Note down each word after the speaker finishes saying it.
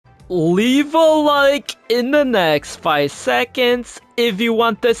Leave a like in the next 5 seconds if you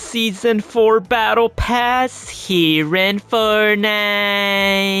want the Season 4 Battle Pass here in Fortnite.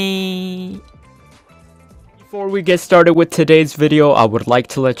 Before we get started with today's video, I would like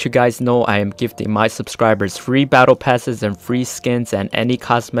to let you guys know I am gifting my subscribers free battle passes and free skins and any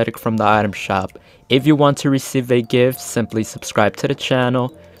cosmetic from the item shop. If you want to receive a gift, simply subscribe to the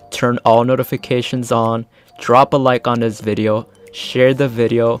channel, turn all notifications on, drop a like on this video, share the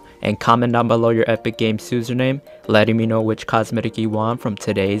video, and comment down below your Epic Games username, letting me know which cosmetic you want from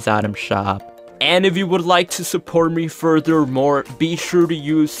today's item shop. And if you would like to support me furthermore, be sure to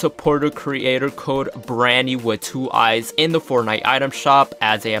use supporter creator code Brandy with 2 eyes in the Fortnite item shop,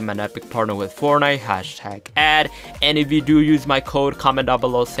 as I am an Epic partner with Fortnite, #ad. And if you do use my code, comment down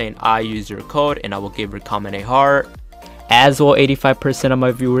below saying I use your code and I will give your comment a heart. As well, 85% of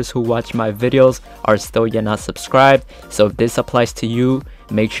my viewers who watch my videos are still yet not subscribed, so if this applies to you,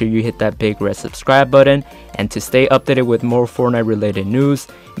 make sure you hit that big red subscribe button. And to stay updated with more Fortnite related news,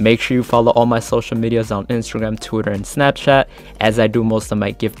 make sure you follow all my social medias on Instagram, Twitter, and Snapchat, as I do most of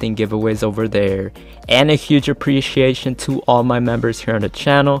my gifting giveaways over there. And a huge appreciation to all my members here on the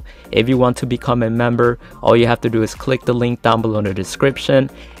channel. If you want to become a member, all you have to do is click the link down below in the description,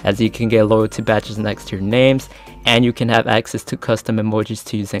 as you can get loyalty badges next to your names, and you can have access to custom emojis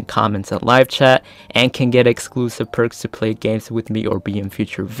to use in comments and live chat, and can get exclusive perks to play games with me or be in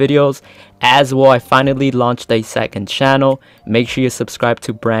future videos. As well, I finally launched a second channel. Make sure you subscribe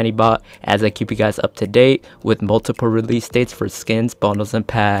to BrandyBot, as I keep you guys up to date with multiple release dates for skins, bundles, and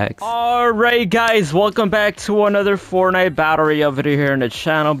packs. Alright guys, welcome back to another Fortnite Battle Royale video here on the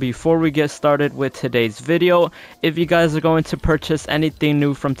channel. Before we get started with today's video, if you guys are going to purchase anything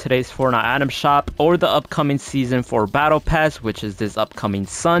new from today's Fortnite item shop or the upcoming Season 4 Battle Pass, which is this upcoming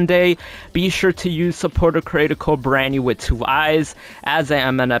Sunday, be sure to use supporter creator code Brandy with 2 eyes, as I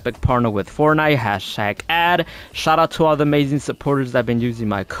am an Epic partner with Fortnite, #ad. Shout out to all the amazing supporters that have been using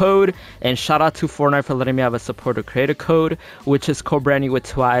my code, and shout out to Fortnite for letting me have a supporter creator code, which is code Brandy with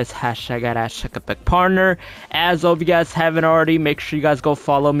 2 eyes, #ad, #Epic partner. As well, if you guys haven't already, make sure you guys go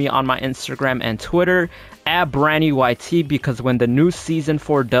follow me on my Instagram and Twitter at BrandyYT, because when the new Season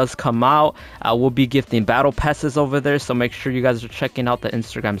 4 does come out, I will be gifting battle passes over there, so make sure you guys are checking out the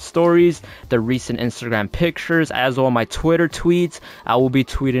Instagram stories, the recent Instagram pictures, as well my Twitter tweets. I will be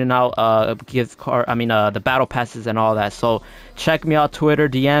tweeting out the battle passes and all that, so check me out, Twitter,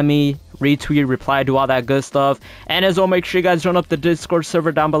 DM me, retweet, reply, do all that good stuff. And as well, make sure you guys join up the Discord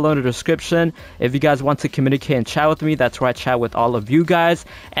server down below in the description if you guys want to communicate and chat with me. That's where I chat with all of you guys.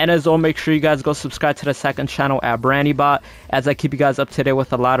 And as well, make sure you guys go subscribe to the second channel at BrandyBot, as I keep you guys up to date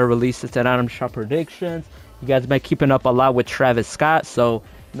with a lot of releases and item shop predictions. You guys been keeping up a lot with Travis Scott, so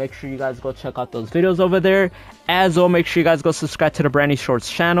make sure you guys go check out those videos over there. As well, make sure you guys go subscribe to the Brandy Shorts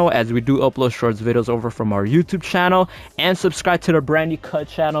channel, as we do upload shorts videos over from our YouTube channel. And subscribe to the Brandy Cut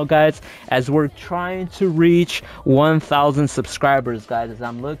channel, guys, as we're trying to reach 1,000 subscribers, guys, as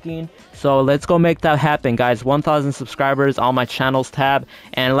I'm looking. So let's go make that happen, guys. 1,000 subscribers on my channels tab.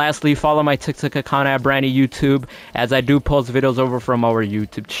 And lastly, follow my TikTok account at Brandy YouTube, as I do post videos over from our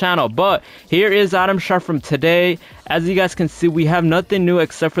YouTube channel. But here is item shop from today. As you guys can see, we have nothing new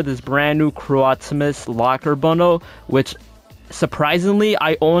except for this brand new Crew Optimus locker bundle, which surprisingly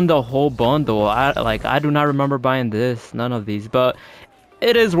I own the whole bundle. I do not remember buying this, none of these, but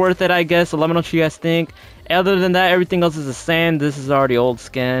it is worth it, I guess. So let me know what you guys think. Other than that, everything else is the same. This is already old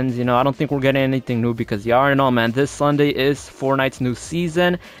skins, you know. I don't think we're getting anything new, because you already know, man, this Sunday is Fortnite's new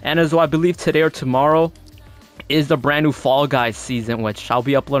season. And as well, I believe today or tomorrow is the brand new Fall Guys season, which I'll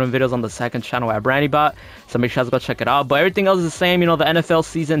be uploading videos on the second channel at BrandyBot, so make sure you guys go check it out. But everything else is the same. You know, the NFL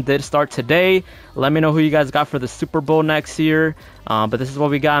season did start today. Let me know who you guys got for the Super Bowl next year. But this is what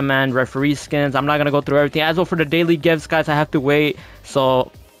we got, man. Referee skins. I'm not gonna go through everything. As well, for the daily gifts, guys, I have to wait,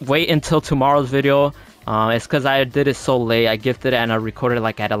 so wait until tomorrow's video. It's because I did it so late. I gifted it and I recorded it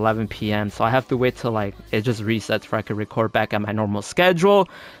like at 11 p.m. So I have to wait till like it just resets for I can record back at my normal schedule.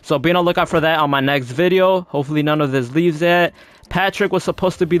 So be on the lookout for that on my next video. Hopefully none of this leaves yet. Patrick was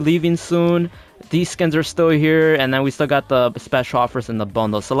supposed to be leaving soon. These skins are still here, and then we still got the special offers in the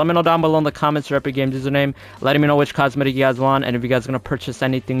bundle. So let me know down below in the comments your Epic Games username, letting me know which cosmetic you guys want, and if you guys are gonna purchase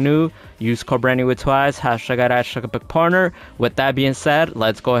anything new, use code Brandy with 2 eyes, #Epic partner. With that being said,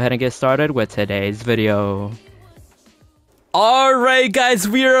 let's go ahead and get started with today's video. Alright guys,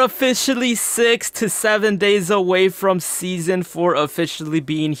 we are officially 6 to 7 days away from Season 4 officially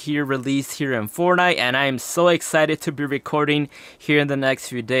being released here in Fortnite, and I am so excited to be recording here in the next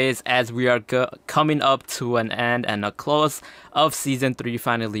few days, as we are coming up to an end and a close of Season 3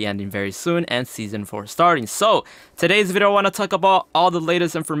 finally ending very soon and Season 4 starting. So, today's video I want to talk about all the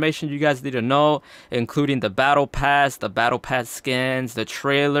latest information you guys need to know, including the Battle Pass skins, the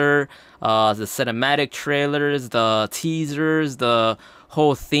trailer, the cinematic trailers, the teasers, the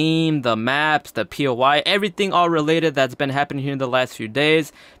whole theme, the maps, the POI, everything all related that's been happening here in the last few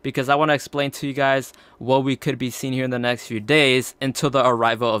days, because I want to explain to you guys what we could be seeing here in the next few days until the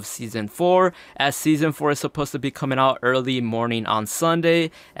arrival of Season 4, as Season 4 is supposed to be coming out early morning on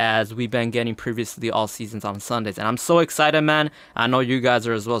Sunday, as we've been getting previously all seasons on Sundays. And I'm so excited, man. I know you guys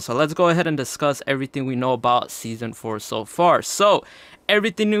are as well. So let's go ahead and discuss everything we know about Season 4 so far. So,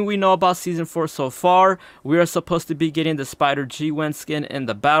 everything new we know about Season 4 so far, we are supposed to be getting the Spider G-Wen skin in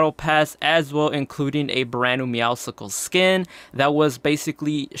the Battle Pass, as well including a brand new Meowsicle skin that was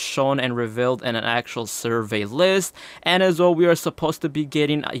basically shown and revealed in an actual survey list. And as well, we are supposed to be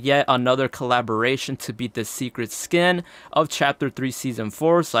getting yet another collaboration to beat the secret skin of Chapter 3 Season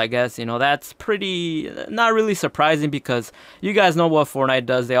 4. So I guess, you know, that's pretty, not really surprising, because you guys know what Fortnite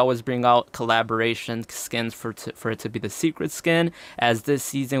does. They always bring out collaboration skins for it to be the secret skin, as this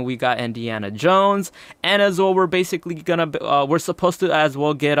season we got Indiana Jones. And as well, we're basically gonna we're supposed to as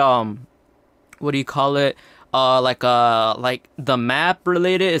well get what do you call it, like the map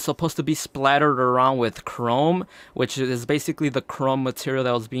related is supposed to be splattered around with chrome, which is basically the chrome material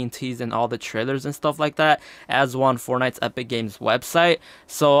that was being teased in all the trailers and stuff like that, as on Fortnite's Epic Games website.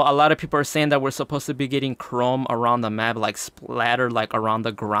 So a lot of people are saying that we're supposed to be getting chrome around the map, like splattered like around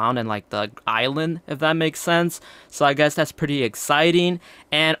the ground and like the island, if that makes sense. So I guess that's pretty exciting.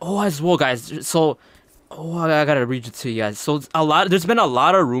 And as well, guys, so I gotta read it to you guys. So there's been a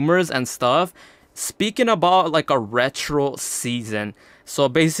lot of rumors and stuff speaking about like a retro season. So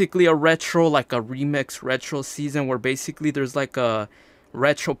basically a retro, like a remix retro season, where basically there's like a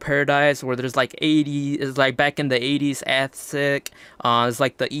retro paradise where there's like 80s, it's like back in the 80s aesthetic, it's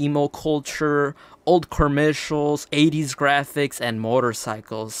like the emo culture, old commercials, 80s graphics, and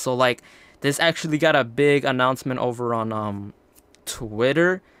motorcycles. So like this actually got a big announcement over on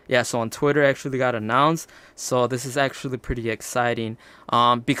Twitter. Yeah, so on Twitter actually got announced. So this is actually pretty exciting.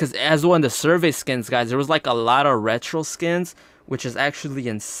 Because as well in the survey skins, guys, there was like a lot of retro skins, which is actually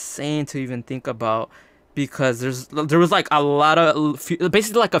insane to even think about, because there was like a lot of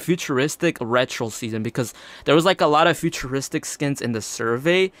basically like a futuristic retro season, because there was like a lot of futuristic skins in the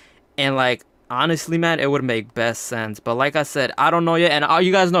survey, and like honestly, man, it would make best sense. But like I said, I don't know yet. And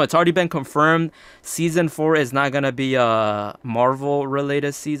you guys know, it's already been confirmed. Season 4 is not going to be a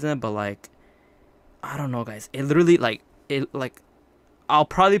Marvel-related season. But, like, I don't know, guys. It literally, like, I'll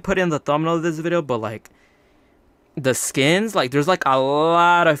probably put in the thumbnail of this video. But, like, the skins, like, there's, like, a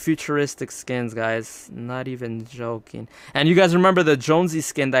lot of futuristic skins, guys. Not even joking. And you guys remember the Jonesy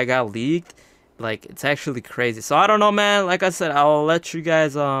skin that got leaked? Like, it's actually crazy. So, I don't know, man. Like I said, I'll let you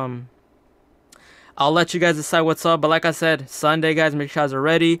guys, decide what's up. But like I said, Sunday, guys, make sure you guys are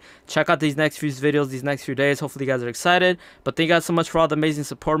ready. Check out these next few videos, these next few days. Hopefully you guys are excited. But thank you guys so much for all the amazing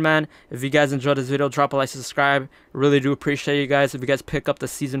support, man. If you guys enjoyed this video, drop a like, subscribe. Really do appreciate you guys. If you guys pick up the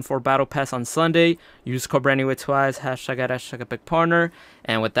Season 4 Battle Pass on Sunday, use code BRANDNEW with twice, hashtag Epic Partner.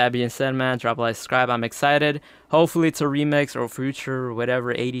 And with that being said, man, drop a like, subscribe. I'm excited. Hopefully it's a remix or future,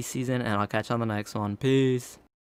 whatever, 80 season. And I'll catch you on the next one. Peace.